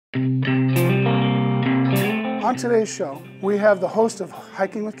On today's show, we have the host of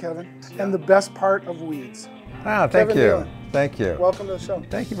Hiking with Kevin and the best part of weeds. Ah, thank Kevin you. Nealon. Thank you. Welcome to the show.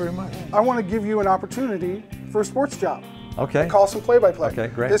 Thank you very much. I want to give you an opportunity for a sports job. Okay. Call some play-by-play. Okay,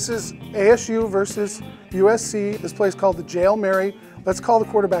 great. This is ASU versus USC. This place called the Jael Mary. Let's call the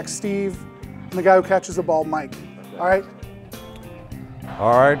quarterback Steve and the guy who catches the ball Mike. All right?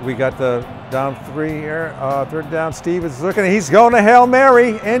 All right, we got the down three here. Third down, Steve is looking. He's going to Hail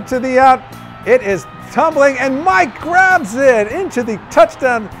Mary into the out. It is tumbling, and Mike grabs it into the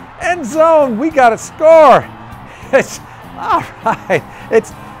touchdown end zone. We got a score. It's all right.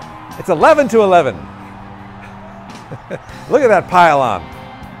 It's 11-11. Look at that pylon.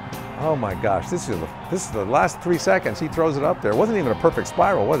 Oh my gosh, this is the last 3 seconds. He throws it up there. It wasn't even a perfect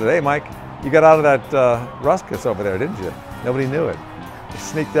spiral, was it? Hey, Mike, you got out of that ruscus over there, didn't you? Nobody knew it. He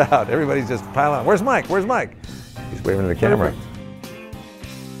sneaked out. Everybody's just piling on. Where's Mike? Where's Mike? He's waving to the camera. Perfect.